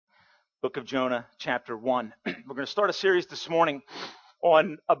Book of Jonah, chapter 1. We're going to start a series this morning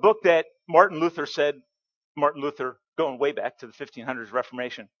on a book that Martin Luther, going way back to the 1500s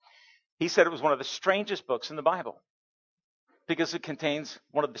Reformation, he said it was one of the strangest books in the Bible because it contains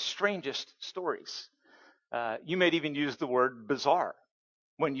one of the strangest stories. You may even use the word bizarre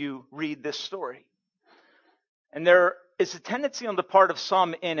when you read this story. And there is a tendency on the part of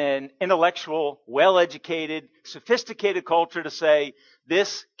some in an intellectual, well-educated, sophisticated culture to say,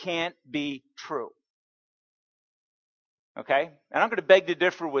 this can't be true. Okay? And I'm going to beg to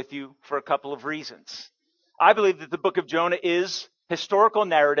differ with you for a couple of reasons. I believe that the book of Jonah is historical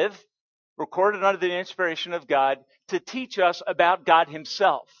narrative, recorded under the inspiration of God, to teach us about God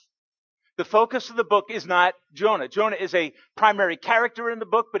himself. The focus of the book is not Jonah. Jonah is a primary character in the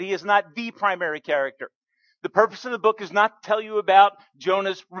book, but he is not the primary character. The purpose of the book is not to tell you about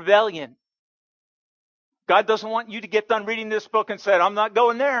Jonah's rebellion. God doesn't want you to get done reading this book and say, I'm not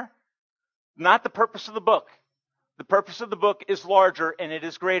going there. Not the purpose of the book. The purpose of the book is larger and it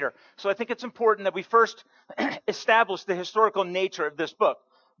is greater. So I think it's important that we first establish the historical nature of this book.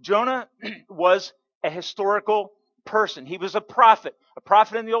 Jonah was a historical person. He was a prophet. A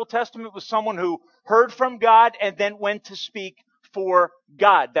prophet in the Old Testament was someone who heard from God and then went to speak for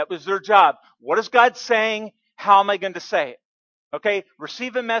God. That was their job. What is God saying? How am I going to say it? Okay,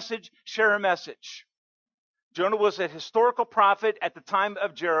 receive a message, share a message. Jonah was a historical prophet at the time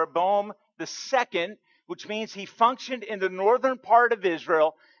of Jeroboam II, which means he functioned in the northern part of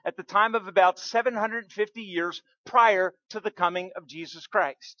Israel at the time of about 750 years prior to the coming of Jesus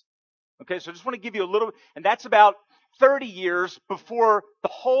Christ. Okay, so I just want to give you a little, and that's about 30 years before the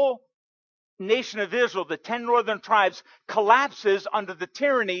whole nation of Israel, the 10 northern tribes, collapses under the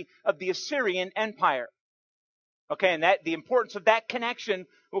tyranny of the Assyrian Empire. Okay, and the importance of that connection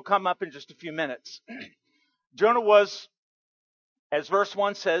will come up in just a few minutes. Jonah was, as verse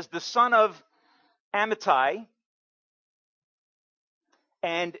 1 says, the son of Amittai,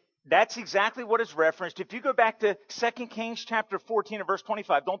 and that's exactly what is referenced. If you go back to 2 Kings chapter 14 and verse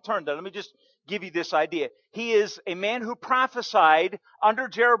 25, don't turn there. Let me just give you this idea. He is a man who prophesied under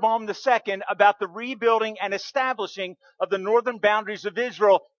Jeroboam II about the rebuilding and establishing of the northern boundaries of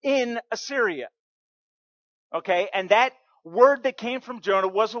Israel in Assyria. Okay, and that word that came from Jonah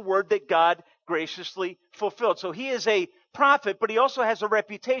was a word that God graciously fulfilled. So he is a prophet, but he also has a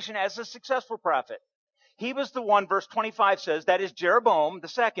reputation as a successful prophet. He was the one, verse 25 says, that is Jeroboam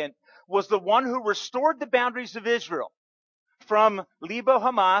II, was the one who restored the boundaries of Israel from Lebo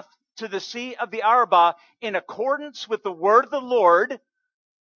Hamath to the Sea of the Arabah in accordance with the word of the Lord,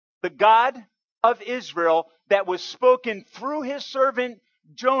 the God of Israel, that was spoken through his servant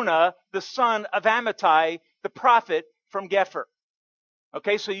Jonah, the son of Amittai, the prophet from Gepher.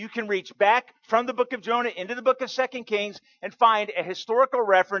 Okay, so you can reach back from the book of Jonah into the book of 2 Kings and find a historical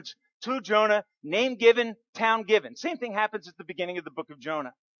reference to Jonah, name given, town given. Same thing happens at the beginning of the book of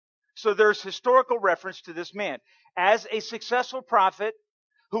Jonah. So there's historical reference to this man as a successful prophet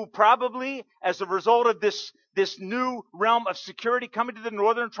who probably, as a result of this new realm of security coming to the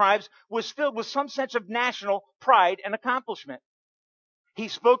northern tribes, was filled with some sense of national pride and accomplishment. He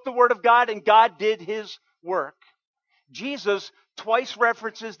spoke the word of God and God did his work. Jesus twice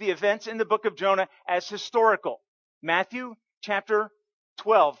references the events in the book of Jonah as historical. Matthew chapter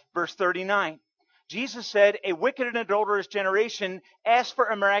 12, verse 39. Jesus said, a wicked and adulterous generation asks for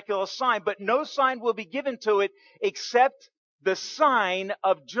a miraculous sign, but no sign will be given to it except the sign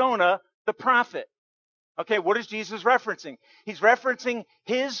of Jonah the prophet. Okay, what is Jesus referencing? He's referencing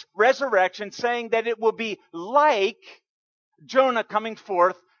his resurrection, saying that it will be like Jonah coming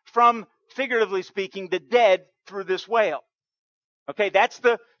forth from, figuratively speaking, the dead through this whale. Okay,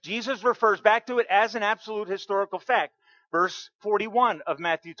 Jesus refers back to it as an absolute historical fact. Verse 41 of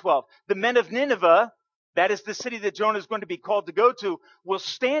Matthew 12. The men of Nineveh, that is the city that Jonah is going to be called to go to, will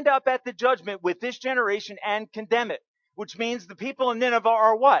stand up at the judgment with this generation and condemn it. Which means the people in Nineveh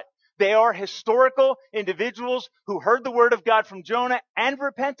are what? They are historical individuals who heard the word of God from Jonah and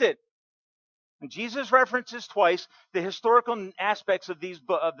repented. And Jesus references twice the historical aspects of this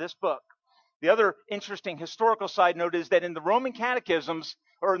book. The other interesting historical side note is that in the Roman catechisms,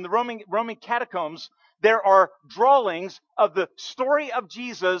 or in the Roman catacombs, there are drawings of the story of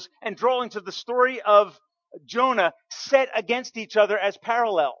Jesus and drawings of the story of Jonah set against each other as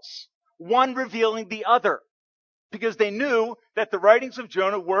parallels, one revealing the other, because they knew that the writings of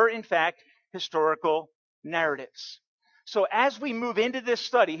Jonah were, in fact, historical narratives. So as we move into this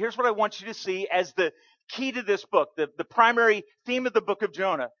study, here's what I want you to see as the key to this book, the primary theme of the book of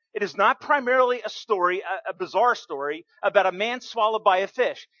Jonah. It is not primarily a story, a bizarre story, about a man swallowed by a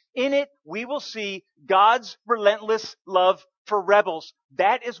fish. In it, we will see God's relentless love for rebels.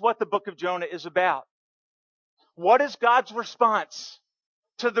 That is what the book of Jonah is about. What is God's response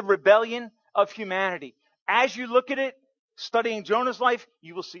to the rebellion of humanity? As you look at it, studying Jonah's life,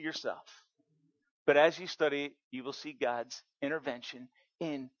 you will see yourself. But as you study it, you will see God's intervention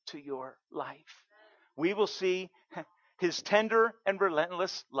into your life. We will see his tender and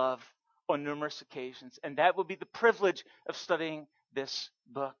relentless love on numerous occasions. And that will be the privilege of studying this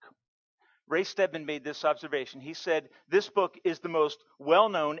book. Ray Stedman made this observation. He said, this book is the most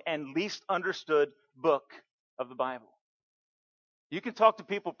well-known and least understood book of the Bible. You can talk to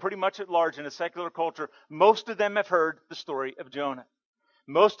people pretty much at large in a secular culture. Most of them have heard the story of Jonah.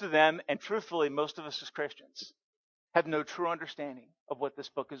 Most of them, and truthfully, most of us as Christians, have no true understanding of what this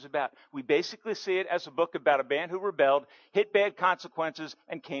book is about. We basically see it as a book about a man who rebelled, hit bad consequences,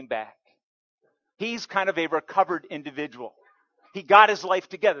 and came back. He's kind of a recovered individual. He got his life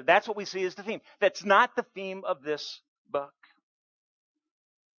together. That's what we see as the theme. That's not the theme of this book.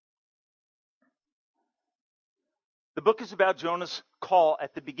 The book is about Jonah's call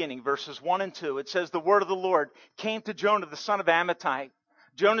at the beginning, verses 1 and 2. It says, the word of the Lord came to Jonah, the son of Amittai.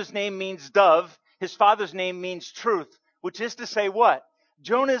 Jonah's name means dove. His father's name means truth, which is to say what?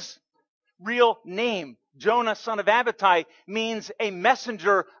 Jonah's real name, Jonah, son of Amittai, means a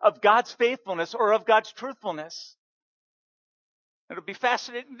messenger of God's faithfulness or of God's truthfulness. It'll be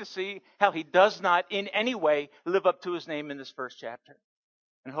fascinating to see how he does not in any way live up to his name in this first chapter.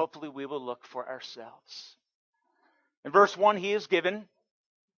 And hopefully we will look for ourselves. In verse 1,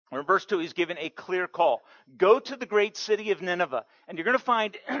 in verse 2, he's given a clear call. Go to the great city of Nineveh. And you're going to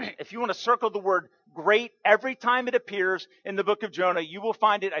find, if you want to circle the word great, every time it appears in the book of Jonah, you will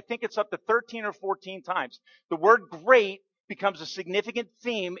find it, I think it's up to 13 or 14 times. The word great becomes a significant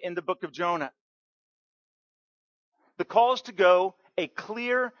theme in the book of Jonah. The call is to go, a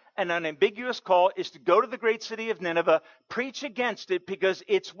clear and unambiguous call is to go to the great city of Nineveh, preach against it because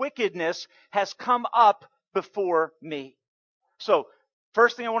its wickedness has come up before me. So,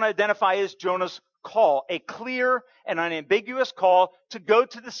 first thing I want to identify is Jonah's call, a clear and unambiguous call to go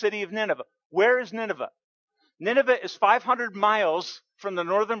to the city of Nineveh. Where is Nineveh? Nineveh is 500 miles from the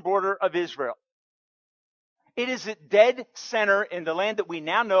northern border of Israel. It is at dead center in the land that we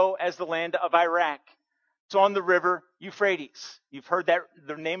now know as the land of Iraq. It's on the river Euphrates. You've heard that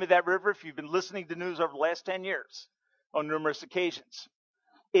the name of that river if you've been listening to news over the last 10 years on numerous occasions.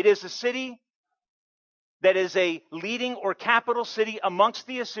 It is a city that is a leading or capital city amongst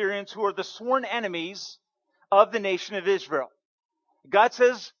the Assyrians, who are the sworn enemies of the nation of Israel. God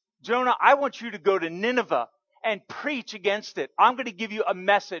says, Jonah, I want you to go to Nineveh and preach against it. I'm going to give you a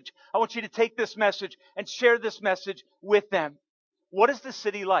message. I want you to take this message and share this message with them. What is the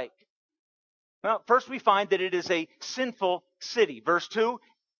city like? Well, first we find that it is a sinful city. Verse 2,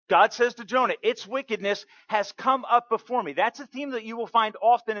 God says to Jonah, its wickedness has come up before me. That's a theme that you will find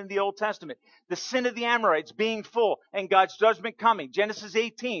often in the Old Testament. The sin of the Amorites being full and God's judgment coming. Genesis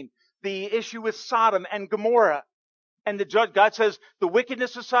 18, the issue with Sodom and Gomorrah. And God says, the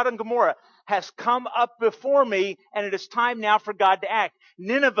wickedness of Sodom and Gomorrah has come up before me, and it is time now for God to act.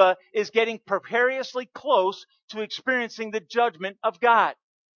 Nineveh is getting precariously close to experiencing the judgment of God.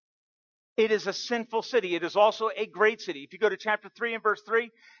 It is a sinful city. It is also a great city. If you go to chapter 3 and verse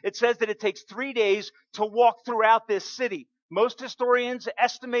 3, it says that it takes 3 days to walk throughout this city. Most historians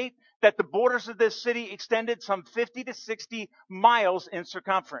estimate that the borders of this city extended some 50 to 60 miles in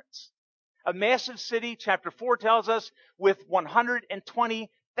circumference. A massive city, chapter 4 tells us, with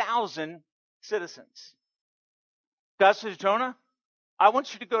 120,000 citizens. God says, Jonah, I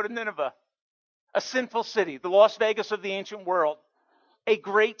want you to go to Nineveh, a sinful city, the Las Vegas of the ancient world, a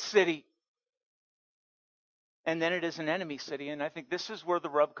great city. And then it is an enemy city. And I think this is where the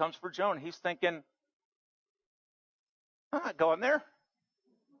rub comes for Jonah. He's thinking, I'm not going there.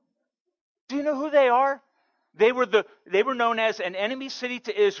 Do you know who they are? They were known as an enemy city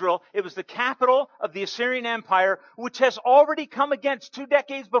to Israel. It was the capital of the Assyrian Empire, which has already come against 2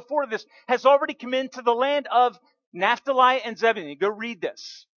 decades before this, has already come into the land of Naphtali and Zebulun. Go read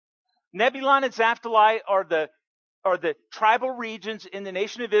this. Nebulun and Naphtali are the tribal regions in the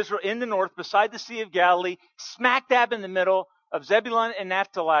nation of Israel in the north, beside the Sea of Galilee. Smack dab in the middle of Zebulun and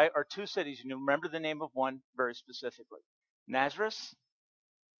Naphtali are 2 cities. And you remember the name of one very specifically. Nazareth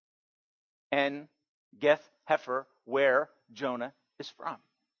and Geth Hefer, where Jonah is from.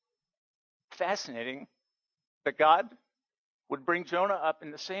 Fascinating that God would bring Jonah up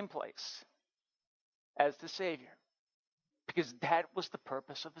in the same place as the Savior, because that was the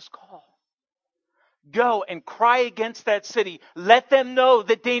purpose of his call. Go and cry against that city. Let them know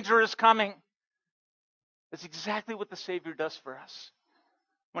that danger is coming. That's exactly what the Savior does for us.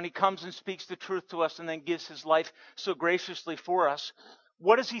 when he comes and speaks the truth to us and then gives his life so graciously for us.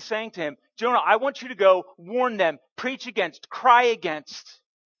 What is he saying to him? Jonah, I want you to go warn them, preach against, cry against.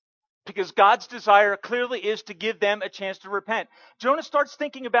 Because God's desire clearly is to give them a chance to repent. Jonah starts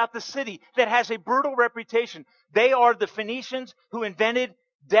thinking about the city that has a brutal reputation. They are the Phoenicians who invented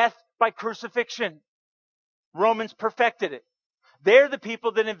death by crucifixion. Romans perfected it. They're the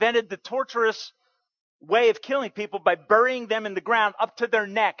people that invented the torturous way of killing people by burying them in the ground up to their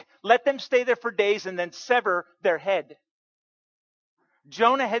neck. Let them stay there for days and then sever their head.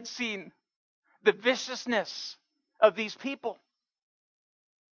 Jonah had seen the viciousness of these people.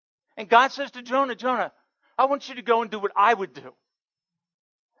 And God says to Jonah, Jonah, I want you to go and do what I would do.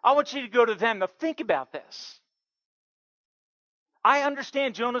 I want you to go to them. Now think about this. I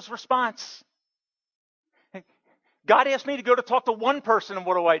understand Jonah's response. God asked me to go to talk to one person, and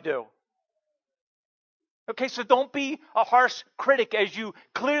what do I do? Okay, so don't be a harsh critic as you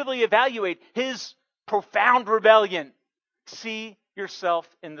clearly evaluate his profound rebellion. See yourself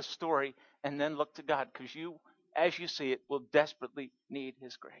in the story and then look to God, because you, as you see it, will desperately need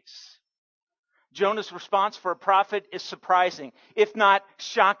his grace. Jonah's response for a prophet is surprising, if not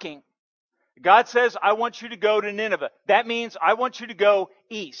shocking. God says, I want you to go to Nineveh. That means I want you to go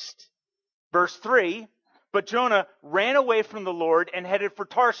east. Verse 3, but Jonah ran away from the Lord and headed for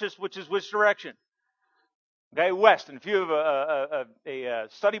Tarshish, which is which direction? Okay, west. And if you have a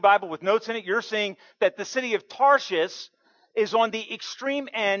study Bible with notes in it, you're seeing that the city of Tarshish is on the extreme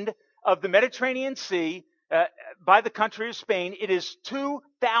end of the Mediterranean Sea by the country of Spain. It is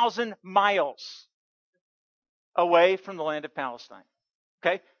 2,000 miles away from the land of Palestine.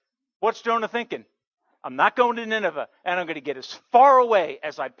 Okay? What's Jonah thinking? I'm not going to Nineveh, and I'm going to get as far away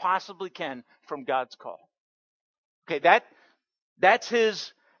as I possibly can from God's call. Okay, that's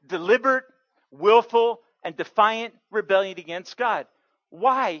his deliberate, willful, and defiant rebellion against God.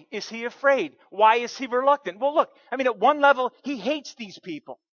 Why is he afraid? Why is he reluctant? Well, look, at one level, he hates these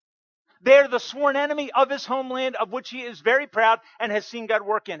people. They're the sworn enemy of his homeland, of which he is very proud and has seen God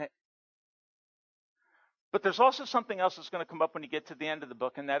work in it. But there's also something else that's going to come up when you get to the end of the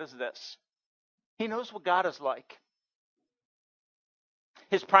book, and that is this. He knows what God is like.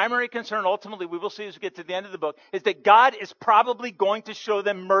 His primary concern, ultimately, we will see as we get to the end of the book, is that God is probably going to show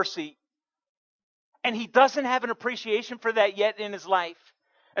them mercy. And he doesn't have an appreciation for that yet in his life.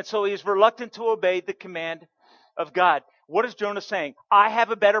 And so he is reluctant to obey the command of God. What is Jonah saying? I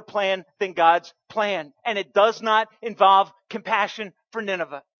have a better plan than God's plan. And it does not involve compassion for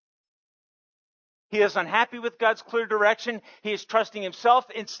Nineveh. He is unhappy with God's clear direction. He is trusting himself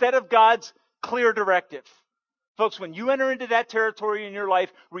instead of God's clear directive. Folks, when you enter into that territory in your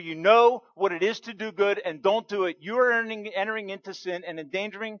life where you know what it is to do good and don't do it, you are entering into sin and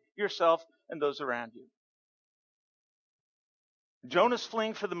endangering yourself and those around you. Jonah's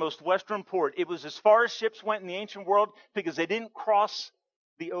fleeing for the most western port. It was as far as ships went in the ancient world because they didn't cross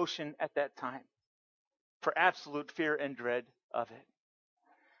the ocean at that time for absolute fear and dread of it.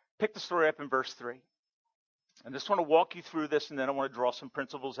 Pick the story up in verse 3. I just want to walk you through this, and then I want to draw some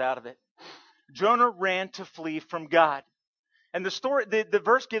principles out of it. Jonah ran to flee from God. And the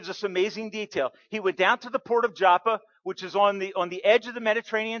verse gives us amazing detail. He went down to the port of Joppa, which is on the edge of the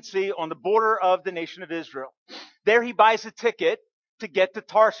Mediterranean Sea, on the border of the nation of Israel. There he buys a ticket to get to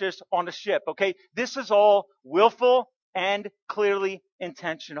Tarshish on a ship. Okay, this is all willful and clearly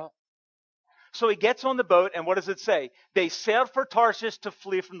intentional. So he gets on the boat, and what does it say? They sailed for Tarshish to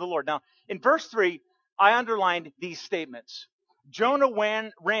flee from the Lord. Now, in verse 3, I underlined these statements. Jonah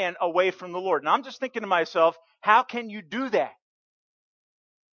ran away from the Lord. Now, I'm just thinking to myself, how can you do that?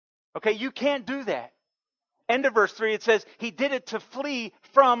 Okay, you can't do that. End of verse 3, it says, he did it to flee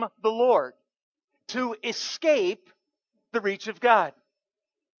from the Lord, to escape the reach of God.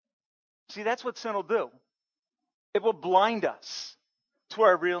 See, that's what sin will do. It will blind us to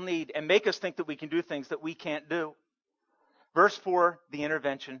our real need and make us think that we can do things that we can't do. Verse 4, the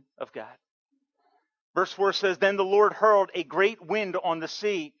intervention of God. Verse 4 says, then the Lord hurled a great wind on the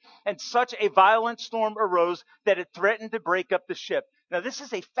sea, and such a violent storm arose that it threatened to break up the ship. Now, this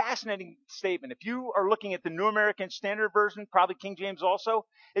is a fascinating statement. If you are looking at the New American Standard Version, probably King James also,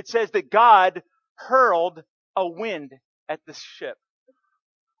 it says that God hurled a wind at the ship.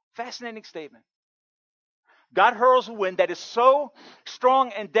 Fascinating statement. God hurls a wind that is so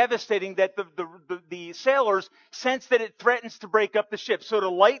strong and devastating that the sailors sense that it threatens to break up the ship. So to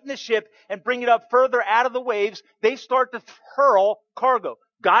lighten the ship and bring it up further out of the waves, they start to hurl cargo.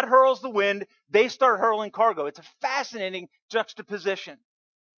 God hurls the wind, they start hurling cargo. It's a fascinating juxtaposition.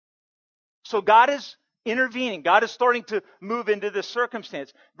 So God is intervening. God is starting to move into this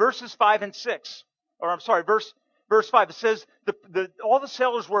circumstance. Verse Verse 5, it says, all the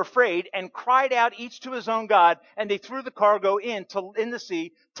sailors were afraid and cried out each to his own God, and they threw the cargo in the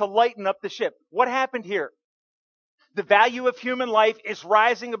sea to lighten up the ship. What happened here? The value of human life is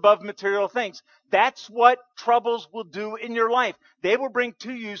rising above material things. That's what troubles will do in your life. They will bring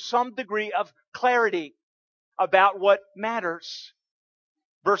to you some degree of clarity about what matters.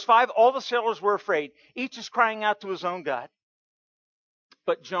 Verse 5, all the sailors were afraid. Each is crying out to his own God.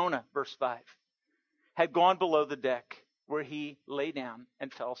 But Jonah, verse 5, had gone below the deck where he lay down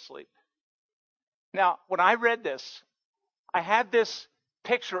and fell asleep. Now, when I read this, I have this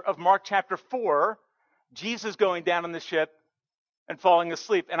picture of Mark chapter 4, Jesus going down on the ship and falling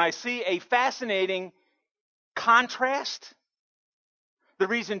asleep. And I see a fascinating contrast. The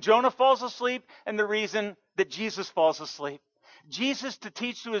reason Jonah falls asleep and the reason that Jesus falls asleep. Jesus to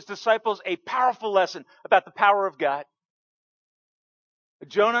teach to his disciples a powerful lesson about the power of God.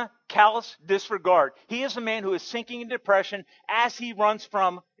 Jonah, callous disregard. He is a man who is sinking in depression as he runs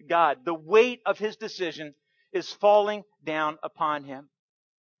from God. The weight of his decision is falling down upon him.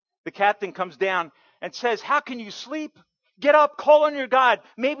 The captain comes down and says, "How can you sleep? Get up, call on your God.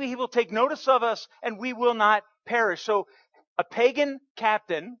 Maybe he will take notice of us and we will not perish." So a pagan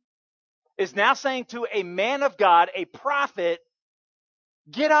captain is now saying to a man of God, a prophet,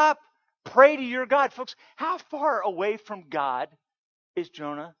 get up, pray to your God. Folks, how far away from God is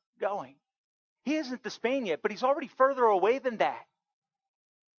Jonah going? He isn't to Spain yet, but he's already further away than that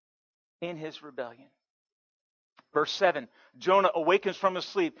in his rebellion. Verse 7, Jonah awakens from his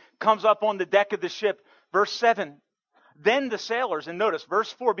sleep, comes up on the deck of the ship. Verse 7, then the sailors, and notice, verse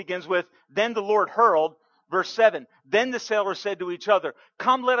 4 begins with, then the Lord hurled. Verse 7, then the sailors said to each other,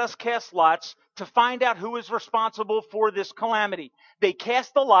 "Come, let us cast lots to find out who is responsible for this calamity." They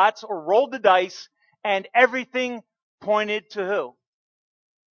cast the lots or rolled the dice, and everything pointed to who?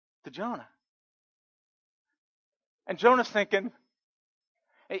 To Jonah. And Jonah's thinking,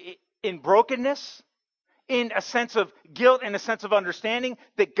 in brokenness, in a sense of guilt, in a sense of understanding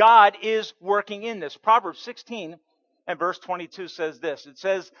that God is working in this. Proverbs 16 and verse 22 says this. It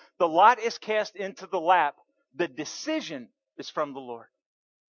says, the lot is cast into the lap. The decision is from the Lord.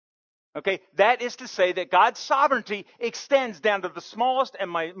 Okay, that is to say that God's sovereignty extends down to the smallest and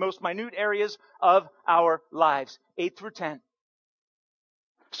most minute areas of our lives. 8 through 10.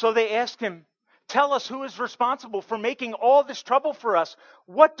 So they asked him, "Tell us who is responsible for making all this trouble for us.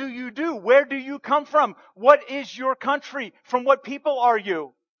 What do you do? Where do you come from? What is your country? From what people are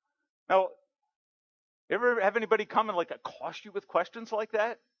you?" Now, ever have anybody come and accost you with questions like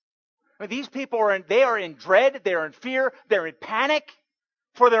that? I mean, these people are in dread, they're in fear, they're in panic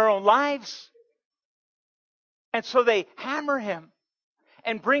for their own lives. And so they hammer him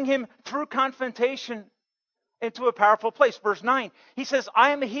and bring him through confrontation into a powerful place. Verse 9, he says,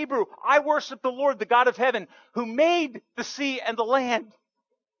 "I am a Hebrew. I worship the Lord, the God of heaven, who made the sea and the land."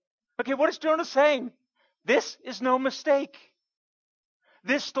 Okay, what is Jonah saying? This is no mistake.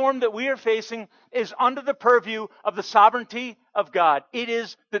 This storm that we are facing is under the purview of the sovereignty of God. It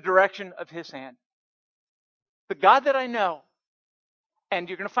is the direction of his hand. The God that I know, and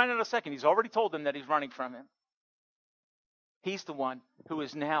you're going to find out in a second, he's already told them that he's running from him. He's the one who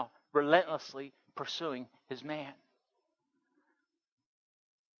is now relentlessly pursuing his man.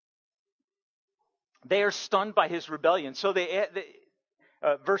 They are stunned by his rebellion. So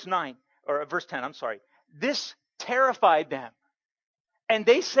verse 9, or verse 10, I'm sorry. This terrified them. And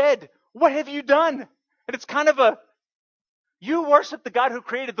they said, "What have you done?" And it's kind of you worship the God who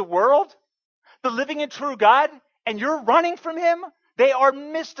created the world, the living and true God, and you're running from him? They are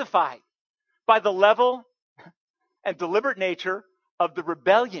mystified by the level and deliberate nature of the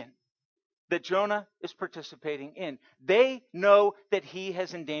rebellion that Jonah is participating in. They know that he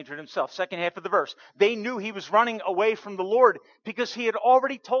has endangered himself. Second half of the verse. They knew he was running away from the Lord because he had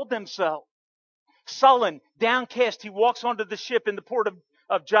already told them so. Sullen, downcast, he walks onto the ship in the port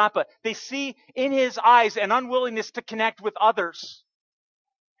of Joppa. They see in his eyes an unwillingness to connect with others.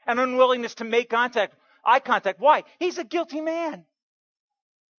 An unwillingness to make eye contact. Why? He's a guilty man.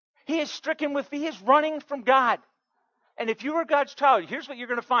 He is running from God. And if you are God's child, here's what you're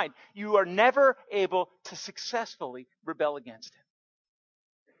going to find. You are never able to successfully rebel against him.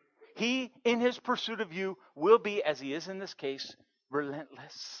 He, in his pursuit of you, will be, as he is in this case,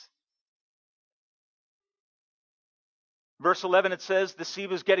 relentless. Verse 11, it says, the sea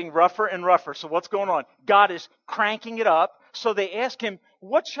was getting rougher and rougher. So what's going on? God is cranking it up. So they ask him,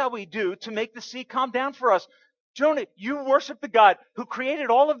 "What shall we do to make the sea calm down for us?" Jonah, you worship the God who created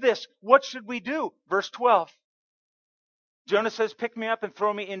all of this. What should we do? Verse 12. Jonah says, "Pick me up and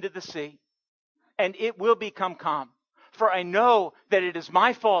throw me into the sea, and it will become calm. For I know that it is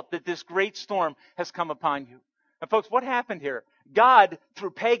my fault that this great storm has come upon you." And folks, what happened here? God,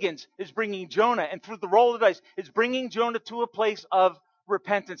 through pagans, is bringing Jonah, and through the roll of the dice, is bringing Jonah to a place of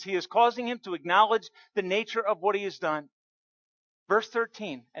repentance. He is causing him to acknowledge the nature of what he has done. Verse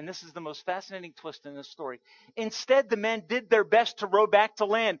 13, and this is the most fascinating twist in this story. Instead, the men did their best to row back to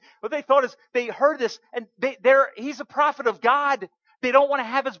land. What they thought is, they heard this, and he's a prophet of God. They don't want to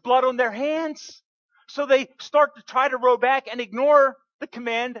have his blood on their hands. So they start to try to row back and ignore the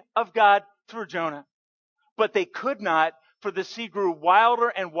command of God through Jonah. But they could not, for the sea grew wilder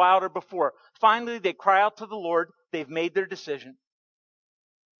and wilder before. Finally, they cry out to the Lord. They've made their decision.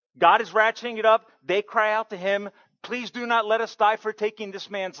 God is ratcheting it up. They cry out to him, please do not let us die for taking this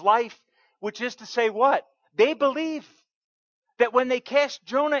man's life. Which is to say what? They believe that when they cast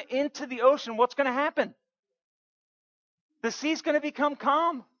Jonah into the ocean, what's going to happen? The sea's going to become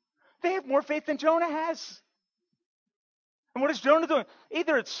calm. They have more faith than Jonah has. And what is Jonah doing?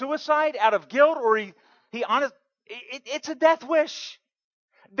 Either it's suicide out of guilt, or it's a death wish.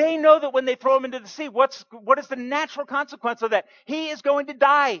 They know that when they throw him into the sea, what is the natural consequence of that? He is going to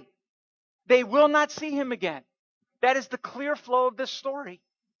die. They will not see him again. That is the clear flow of this story.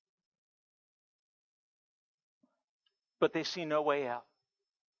 But they see no way out.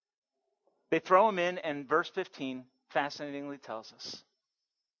 They throw him in, and verse 15 fascinatingly tells us.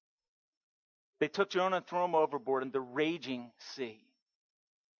 They took Jonah and threw him overboard, and the raging sea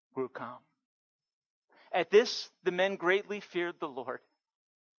grew calm. At this, the men greatly feared the Lord.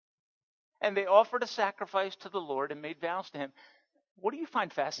 And they offered a sacrifice to the Lord and made vows to him. What do you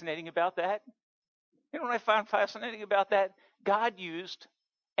find fascinating about that? You know what I find fascinating about that? God used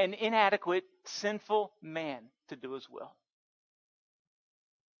an inadequate, sinful man to do his will.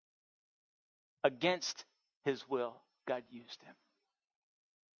 Against his will, God used him.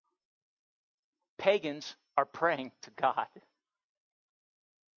 Pagans are praying to God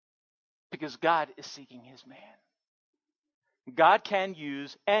because God is seeking his man. God can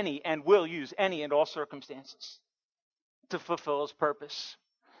use any and will use any and all circumstances to fulfill his purpose.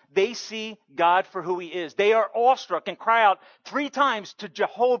 They see God for who he is. They are awestruck and cry out 3 times to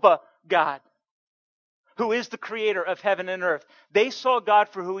Jehovah God, who is the creator of heaven and earth. They saw God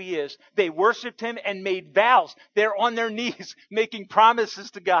for who he is. They worshiped him and made vows. They're on their knees making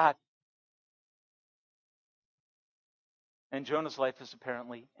promises to God. And Jonah's life is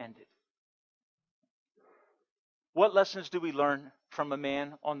apparently ended. What lessons do we learn from a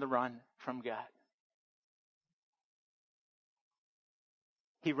man on the run from God?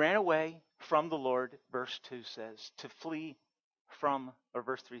 He ran away from the Lord, verse 2 says, to flee from, or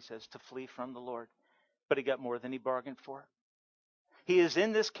verse 3 says, to flee from the Lord. But he got more than he bargained for. He is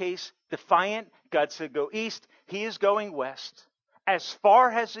in this case defiant. God said go east. He is going west. As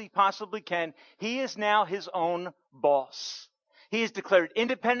far as he possibly can. He is now his own boss. He has declared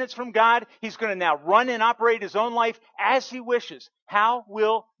independence from God. He's going to now run and operate his own life as he wishes. How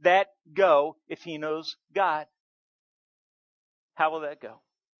will that go if he knows God? How will that go?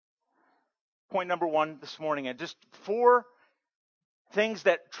 Point number 1 this morning, and just 4 truths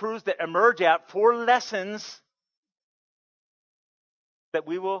that emerge out, 4 lessons that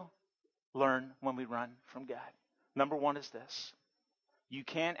we will learn when we run from God. Number 1 is this: you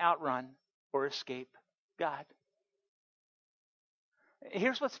can't outrun or escape God.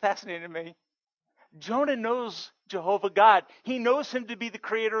 Here's what's fascinating to me. Jonah knows Jehovah God. He knows him to be the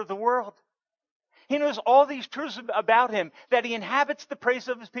creator of the world. He knows all these truths about him, that he inhabits the praise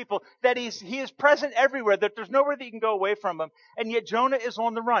of his people, that he is present everywhere, that there's nowhere that you can go away from him. And yet Jonah is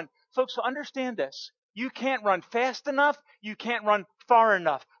on the run. Folks, understand this. You can't run fast enough. You can't run far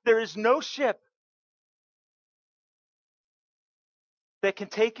enough. There is no ship that can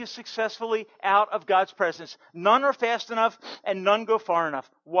take you successfully out of God's presence. None are fast enough and none go far enough.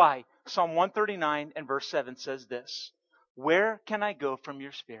 Why? Psalm 139 and verse 7 says this: where can I go from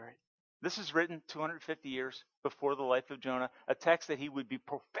your spirit? This is written 250 years before the life of Jonah, a text that he would be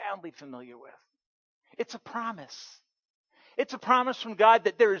profoundly familiar with. It's a promise. It's a promise from God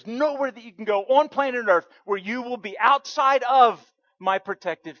that there is nowhere that you can go on planet Earth where you will be outside of my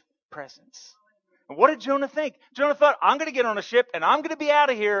protective presence. And what did Jonah think? Jonah thought, I'm going to get on a ship and I'm going to be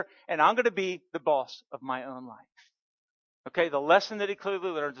out of here and I'm going to be the boss of my own life. Okay, the lesson that he clearly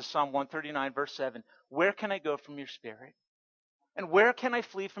learns is Psalm 139 verse 7. Where can I go from your spirit? And where can I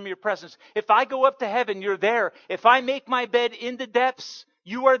flee from your presence? If I go up to heaven, you're there. If I make my bed in the depths,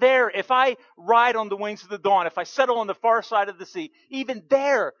 you are there. If I ride on the wings of the dawn, if I settle on the far side of the sea, even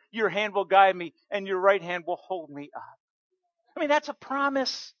there your hand will guide me and your right hand will hold me up. I mean, that's a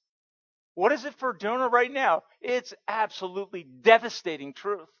promise. What is it for Jonah right now? It's absolutely devastating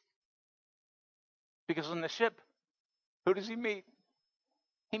truth. Because on the ship, who does he meet?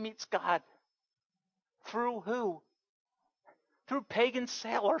 He meets God. Through who? Through pagan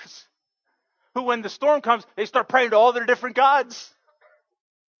sailors who, when the storm comes, they start praying to all their different gods.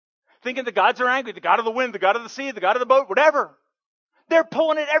 Thinking the gods are angry, the god of the wind, the god of the sea, the god of the boat, whatever. They're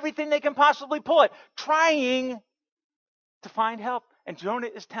pulling at everything they can possibly pull at, trying to find help. And Jonah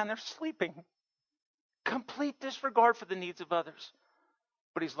is down there sleeping. Complete disregard for the needs of others.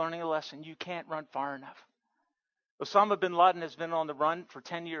 But he's learning a lesson. You can't run far enough. Osama bin Laden has been on the run for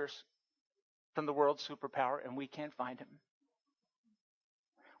 10 years from the world's superpower, and we can't find him.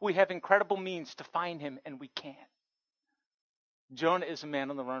 We have incredible means to find him, and we can't. Jonah is a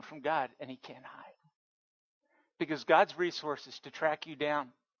man on the run from God, and he can't hide. Because God's resources to track you down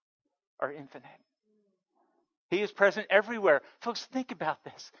are infinite. He is present everywhere. Folks, think about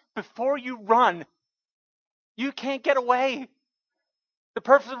this. Before you run, you can't get away. The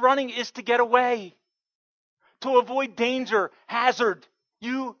purpose of running is to get away, to avoid danger, hazard.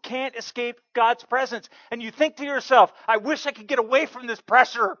 You can't escape God's presence. And you think to yourself, I wish I could get away from this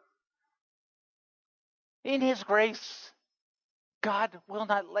pressure. In His grace, God will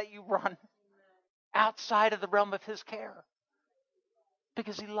not let you run outside of the realm of His care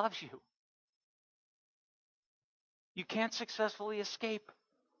because He loves you. You can't successfully escape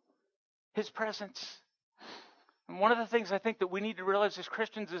His presence. And one of the things I think that we need to realize as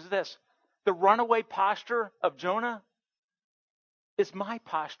Christians is this. The runaway posture of Jonah is my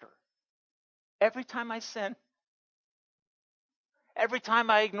posture. Every time I sin, every time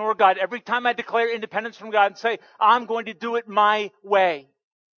I ignore God, every time I declare independence from God and say, I'm going to do it my way.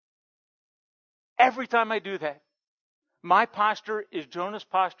 Every time I do that, my posture is Jonah's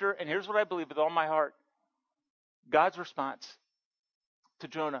posture, and here's what I believe with all my heart. God's response to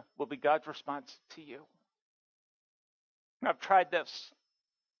Jonah will be God's response to you. And I've tried this.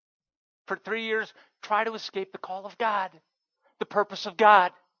 For 3 years, try to escape the call of God, the purpose of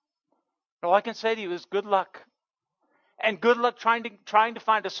God. All I can say to you is good luck. And good luck trying to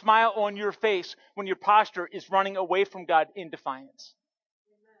find a smile on your face when your posture is running away from God in defiance.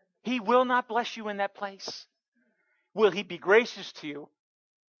 Amen. He will not bless you in that place. Will He be gracious to you?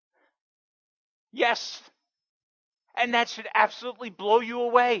 Yes. And that should absolutely blow you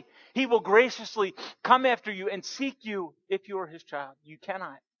away. He will graciously come after you and seek you if you are His child. You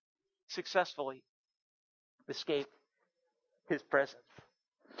cannot successfully escape His presence.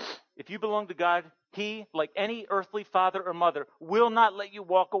 If you belong to God, He, like any earthly father or mother, will not let you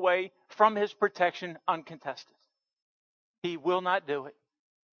walk away from His protection uncontested. He will not do it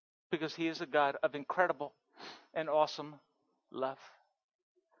because He is a God of incredible and awesome love.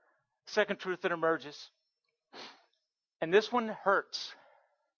 Second truth that emerges, and this one hurts.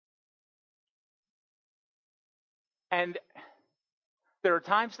 And there are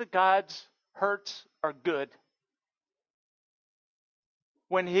times that God's hurts are good.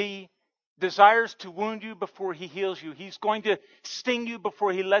 When He desires to wound you before He heals you, He's going to sting you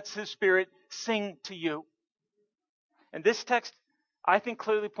before He lets His Spirit sing to you. And this text, I think,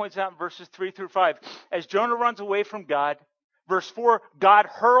 clearly points out in verses 3 through 5. As Jonah runs away from God, verse 4, God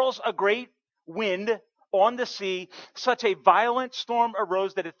hurls a great wind on the sea. Such a violent storm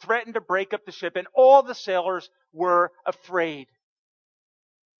arose that it threatened to break up the ship, and all the sailors were afraid.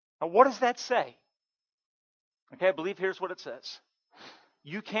 Now, what does that say? Okay, I believe here's what it says.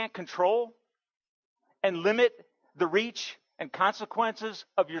 You can't control and limit the reach and consequences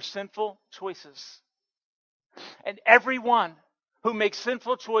of your sinful choices. And everyone who makes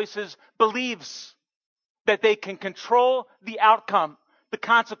sinful choices believes that they can control the outcome, the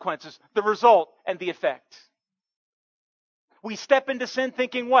consequences, the result, and the effect. We step into sin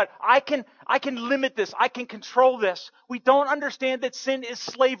thinking what? I can limit this. I can control this. We don't understand that sin is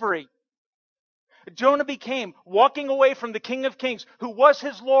slavery. Jonah became walking away from the King of Kings, who was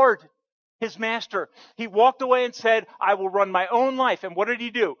his Lord, his master. He walked away and said, I will run my own life. And what did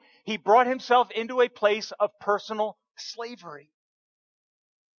he do? He brought himself into a place of personal slavery.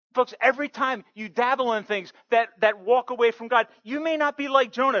 Folks, every time you dabble in things that walk away from God, you may not be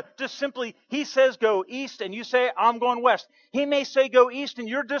like Jonah. Just simply, he says go east and you say, I'm going west. He may say go east and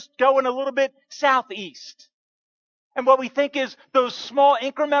you're just going a little bit southeast. And what we think is those small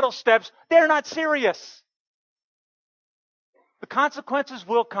incremental steps, they're not serious. The consequences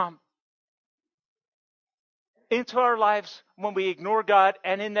will come into our lives when we ignore God,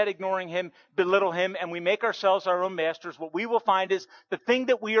 and in that ignoring Him, belittle Him, and we make ourselves our own masters. What we will find is the thing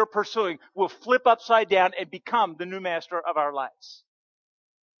that we are pursuing will flip upside down and become the new master of our lives.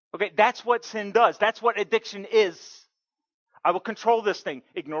 Okay, that's what sin does. That's what addiction is. I will control this thing,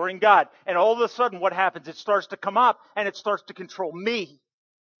 ignoring God. And all of a sudden, what happens? It starts to come up, and it starts to control me.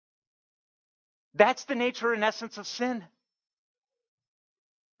 That's the nature and essence of sin.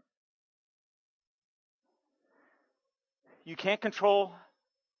 You can't control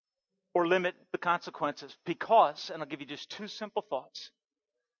or limit the consequences because, and I'll give you just two simple thoughts.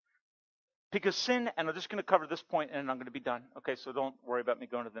 Because sin, and I'm just going to cover this point and I'm going to be done. Okay, so don't worry about me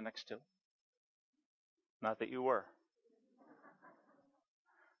going to the next two. Not that you were.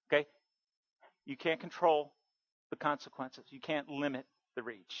 Okay? You can't control the consequences. You can't limit the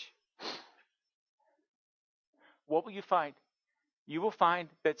reach. What will you find? You will find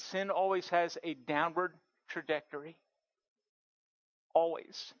that sin always has a downward trajectory.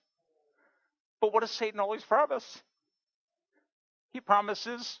 Always. But what does Satan always promise? He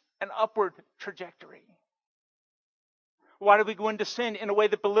promises an upward trajectory. Why do we go into sin in a way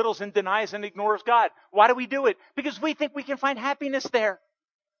that belittles and denies and ignores God? Why do we do it? Because we think we can find happiness there.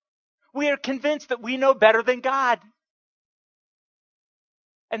 We are convinced that we know better than God.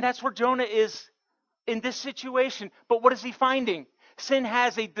 And that's where Jonah is in this situation. But what is he finding? Sin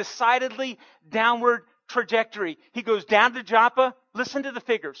has a decidedly downward trajectory. He goes down to Joppa. Listen to the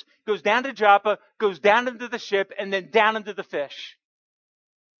figures. Goes down to Joppa, goes down into the ship, and then down into the fish.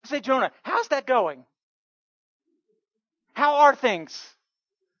 You say, Jonah, how's that going? How are things?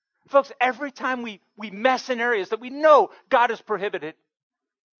 Folks, every time we mess in areas that we know God has prohibited,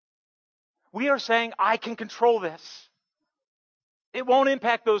 we are saying, I can control this. It won't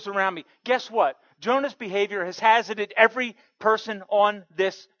impact those around me. Guess what? Jonah's behavior has hazarded every person on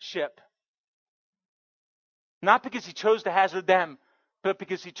this ship. Not because he chose to hazard them, but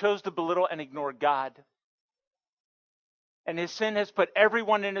because he chose to belittle and ignore God. And his sin has put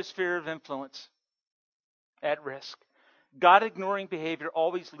everyone in his sphere of influence at risk. God ignoring behavior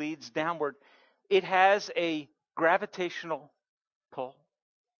always leads downward. It has a gravitational pull.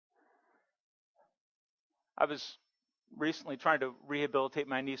 I was recently trying to rehabilitate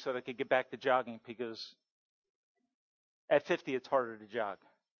my knee so that I could get back to jogging because at 50 it's harder to jog.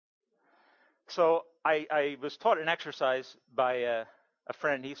 So I was taught an exercise by a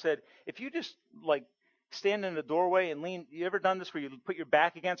friend. He said, if you just like stand in the doorway and lean, you ever done this where you put your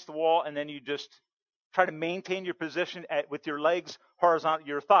back against the wall and then you just try to maintain your position with your legs horizontal,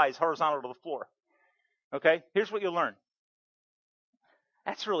 your thighs horizontal to the floor? Okay, here's what you'll learn.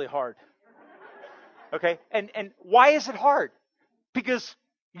 That's really hard. Okay, and why is it hard? Because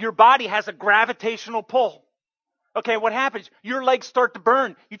your body has a gravitational pull. Okay, what happens? Your legs start to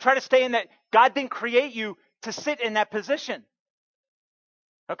burn. You try to stay in that. God didn't create you to sit in that position.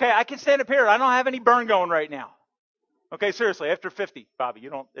 Okay, I can stand up here. I don't have any burn going right now. Okay, seriously, after 50, Bobby, you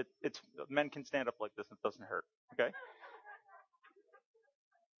don't. It's men can stand up like this. It doesn't hurt. Okay.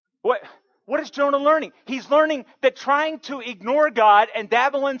 What is Jonah learning? He's learning that trying to ignore God and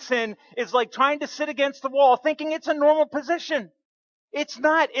dabble in sin is like trying to sit against the wall, thinking it's a normal position. It's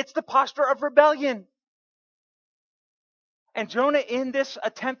not. It's the posture of rebellion. And Jonah, in this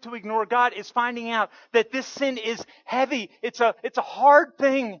attempt to ignore God, is finding out that this sin is heavy. It's a hard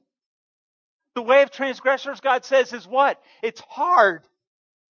thing. The way of transgressors, God says, is what? It's hard.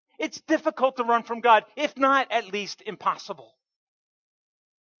 It's difficult to run from God, if not at least impossible.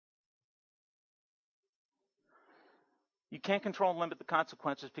 You can't control and limit the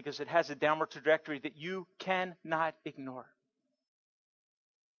consequences because it has a downward trajectory that you cannot ignore.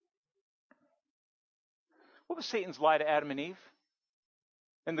 What was Satan's lie to Adam and Eve?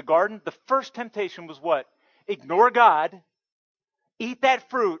 In the garden, the first temptation was what? Ignore God, eat that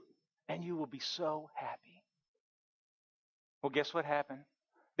fruit, and you will be so happy. Well, guess what happened?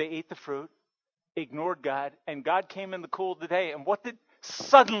 They ate the fruit, ignored God, and God came in the cool of the day. And what did?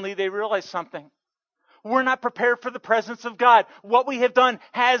 Suddenly they realized something. We're not prepared for the presence of God. What we have done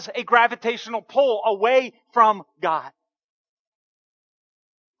has a gravitational pull away from God.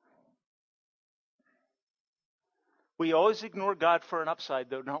 We always ignore God for an upside,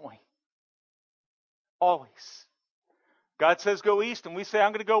 though, don't we? Always. God says go east, and we say,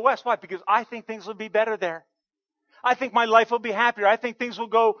 I'm going to go west. Why? Because I think things will be better there. I think my life will be happier. I think things will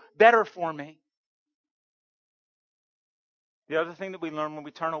go better for me. The other thing that we learn when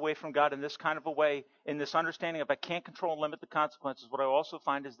we turn away from God in this kind of a way, in this understanding of I can't control and limit the consequences, what I also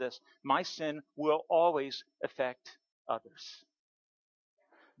find is this: my sin will always affect others.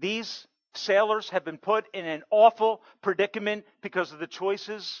 These sailors have been put in an awful predicament because of the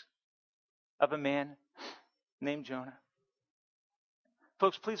choices of a man named Jonah.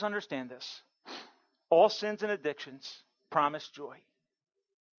 Folks, please understand this. All sins and addictions promise joy,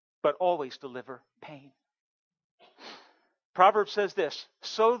 but always deliver pain. Proverbs says this: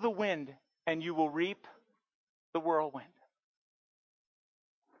 sow the wind and you will reap the whirlwind.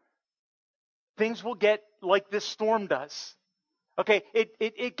 Things will get like this storm does. Okay,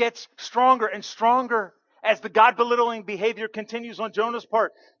 it gets stronger and stronger as the God belittling behavior continues on Jonah's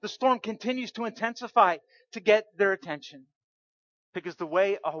part. The storm continues to intensify to get their attention. because the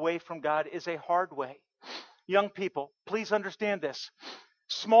way away from God is a hard way. Young people, please understand this.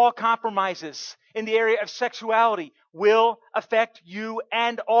 Small compromises in the area of sexuality will affect you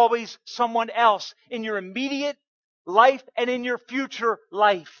and always someone else in your immediate life and in your future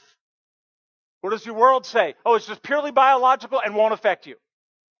life. What does your world say? Oh, it's just purely biological and won't affect you.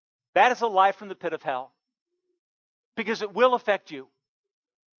 That is a lie from the pit of hell, because it will affect you,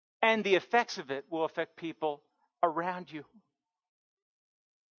 and the effects of it will affect people around you.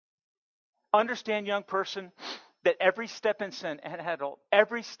 Understand, young person, that every step in sin, and adult,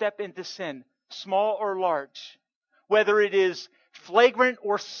 every step into sin, small or large, whether it is flagrant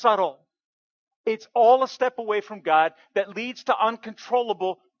or subtle, it's all a step away from God that leads to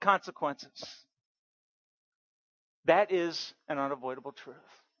uncontrollable consequences. That is an unavoidable truth.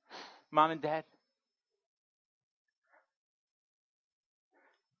 Mom and Dad,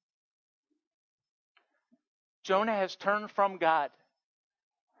 Jonah has turned from God.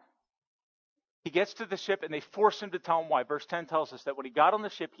 He gets to the ship and they force him to tell him why. Verse 10 tells us that when he got on the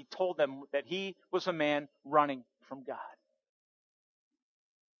ship, he told them that he was a man running from God.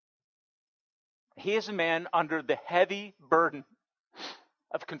 He is a man under the heavy burden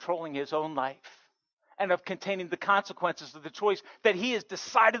of controlling his own life and of containing the consequences of the choice that he is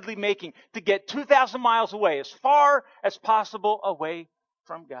decidedly making to get 2,000 miles away, as far as possible away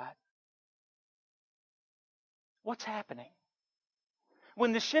from God. What's happening?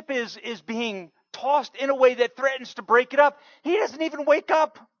 When the ship is being tossed in a way that threatens to break it up, he doesn't even wake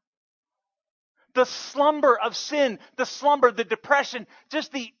up. The slumber of sin, the slumber, the depression,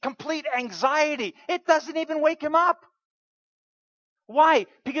 just the complete anxiety, it doesn't even wake him up. Why?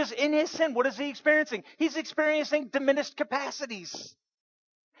 Because in his sin, what is he experiencing? He's experiencing diminished capacities.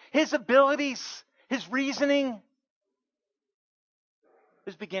 His abilities, his reasoning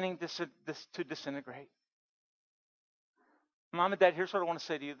is beginning to disintegrate. Mom and Dad, here's what I want to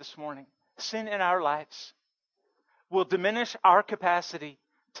say to you this morning. Sin in our lives will diminish our capacity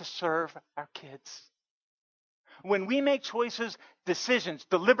to serve our kids. When we make choices, decisions,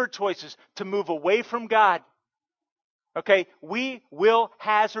 deliberate choices to move away from God, okay, we will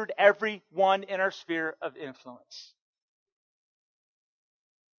hazard everyone in our sphere of influence.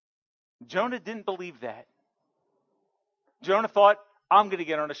 Jonah didn't believe that. Jonah thought, I'm going to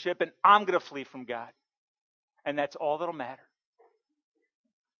get on a ship and I'm going to flee from God. And that's all that'll matter.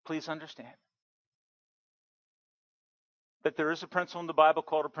 Please understand that there is a principle in the Bible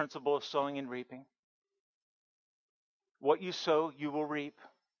called a principle of sowing and reaping. What you sow, you will reap.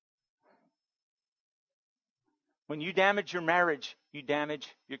 When you damage your marriage, you damage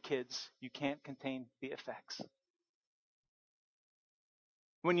your kids. You can't contain the effects.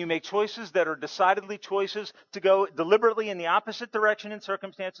 When you make choices that are decidedly choices to go deliberately in the opposite direction in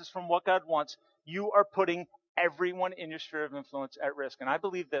circumstances from what God wants, you are putting everyone in your sphere of influence at risk. And I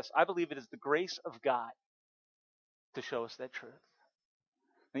believe this. I believe it is the grace of God to show us that truth.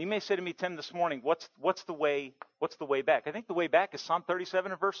 Now you may say to me, Tim, this morning, what's the way back? I think the way back is Psalm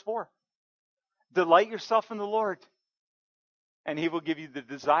 37 and verse 4. Delight yourself in the Lord, and he will give you the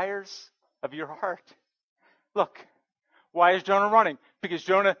desires of your heart. Look, why is Jonah running? Because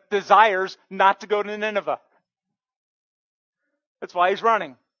Jonah desires not to go to Nineveh. That's why he's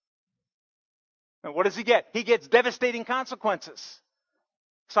running. And what does he get? He gets devastating consequences.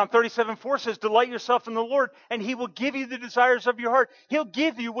 Psalm 37:4 says, delight yourself in the Lord, and he will give you the desires of your heart. He'll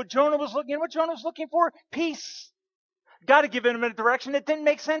give you what Jonah was looking for, peace. God had given him a direction that didn't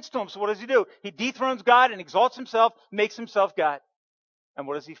make sense to him. So what does he do? He dethrones God and exalts himself, makes himself God. And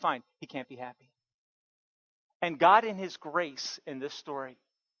what does he find? He can't be happy. And God, in his grace in this story,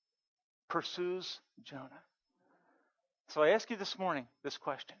 pursues Jonah. So I ask you this morning this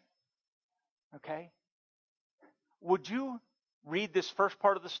question. Okay? Would you read this first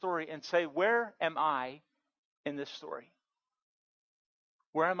part of the story and say, where am I in this story?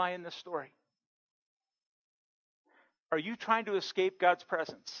 Where am I in this story? Are you trying to escape God's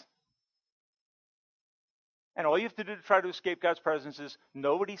presence? And all you have to do to try to escape God's presence is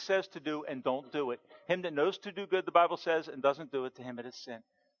know what he says to do and don't do it. Him that knows to do good, the Bible says, and doesn't do it, to him it is sin.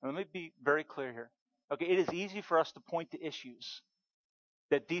 Now, let me be very clear here. Okay, it is easy for us to point to issues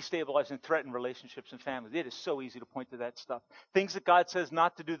that destabilize and threaten relationships and families. It is so easy to point to that stuff. Things that God says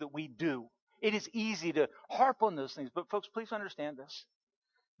not to do that we do. It is easy to harp on those things. But folks, please understand this.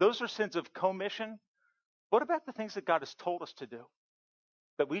 Those are sins of commission. What about the things that God has told us to do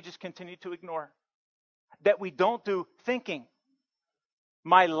that we just continue to ignore? That we don't do thinking,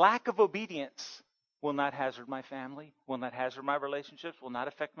 my lack of obedience will not hazard my family, will not hazard my relationships, will not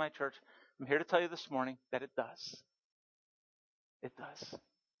affect my church. I'm here to tell you this morning that it does. It does.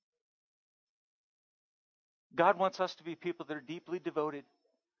 God wants us to be people that are deeply devoted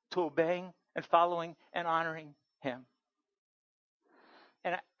to obeying and following and honoring him.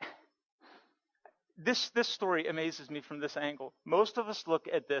 And this story amazes me from this angle. Most of us look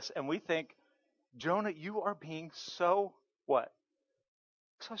at this and we think, Jonah, you are being so what?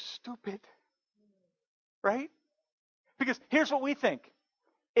 So stupid. Right? Because here's what we think.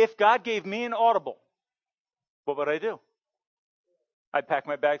 If God gave me an audible, what would I do? I'd pack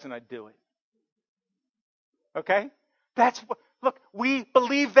my bags and I'd do it. Okay? Look, we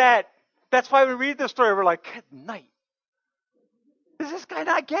believe that. That's why we read this story. We're like, good night. Does this guy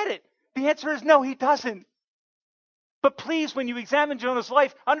not get it? The answer is no, he doesn't. But please, when you examine Jonah's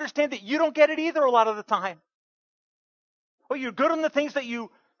life, understand that you don't get it either a lot of the time. Well, you're good on the things that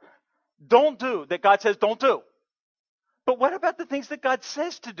you don't do, that God says don't do. But what about the things that God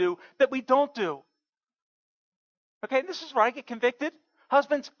says to do that we don't do? Okay, this is where I get convicted.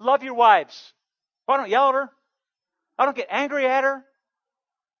 Husbands, love your wives. I don't yell at her. I don't get angry at her.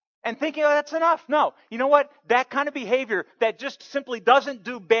 And thinking, oh, that's enough. No. You know what? That kind of behavior that just simply doesn't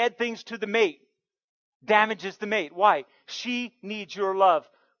do bad things to the mate damages the mate. Why? She needs your love.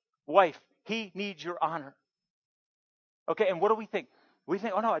 Wife, he needs your honor. Okay, and what do we think? We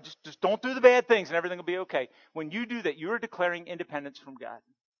think, oh no, just don't do the bad things and everything will be okay. When you do that, you are declaring independence from God.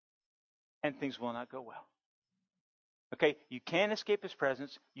 And things will not go well. Okay, you can't escape his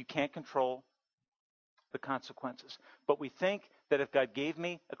presence. You can't control the consequences. But we think that if God gave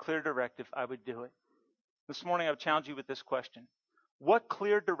me a clear directive, I would do it. This morning, I would challenge you with this question. What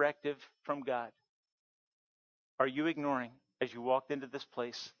clear directive from God are you ignoring as you walked into this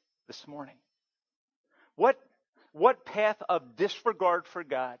place this morning? What path of disregard for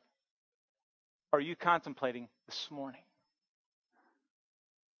God are you contemplating this morning?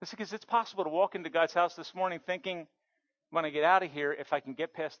 It's because it's possible to walk into God's house this morning thinking, when I get out of here, if I can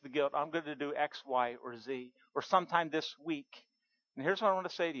get past the guilt, I'm going to do X, Y, or Z, or sometime this week. And here's what I want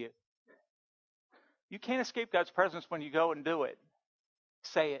to say to you. You can't escape God's presence when you go and do it.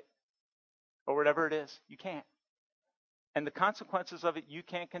 Say it. Or whatever it is. You can't. And the consequences of it, you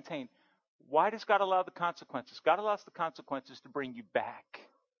can't contain. Why does God allow the consequences? God allows the consequences to bring you back.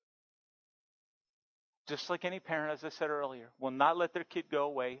 Just like any parent, as I said earlier, will not let their kid go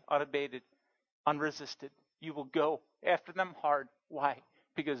away unabated, unresisted. You will go after them hard. Why?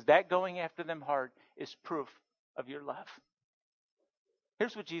 Because that going after them hard is proof of your love.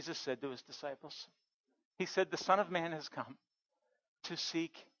 Here's what Jesus said to his disciples. He said, the Son of Man has come to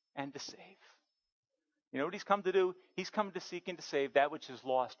seek and to save. You know what he's come to do? He's come to seek and to save that which is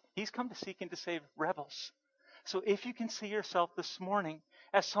lost. He's come to seek and to save rebels. So if you can see yourself this morning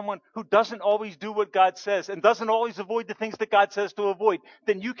as someone who doesn't always do what God says and doesn't always avoid the things that God says to avoid,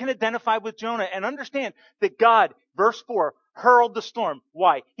 then you can identify with Jonah and understand that God, verse 4, hurled the storm.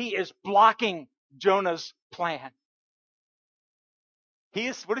 Why? He is blocking Jonah's plan.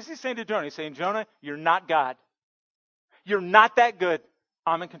 What is he saying to Jonah? He's saying, Jonah, you're not God. You're not that good.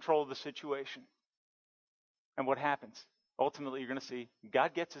 I'm in control of the situation. And what happens? Ultimately, you're going to see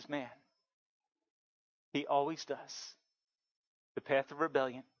God gets his man. He always does. The path of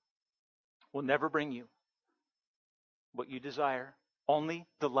rebellion will never bring you what you desire. Only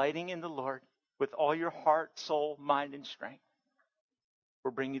delighting in the Lord with all your heart, soul, mind, and strength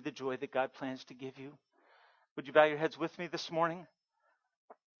will bring you the joy that God plans to give you. Would you bow your heads with me this morning?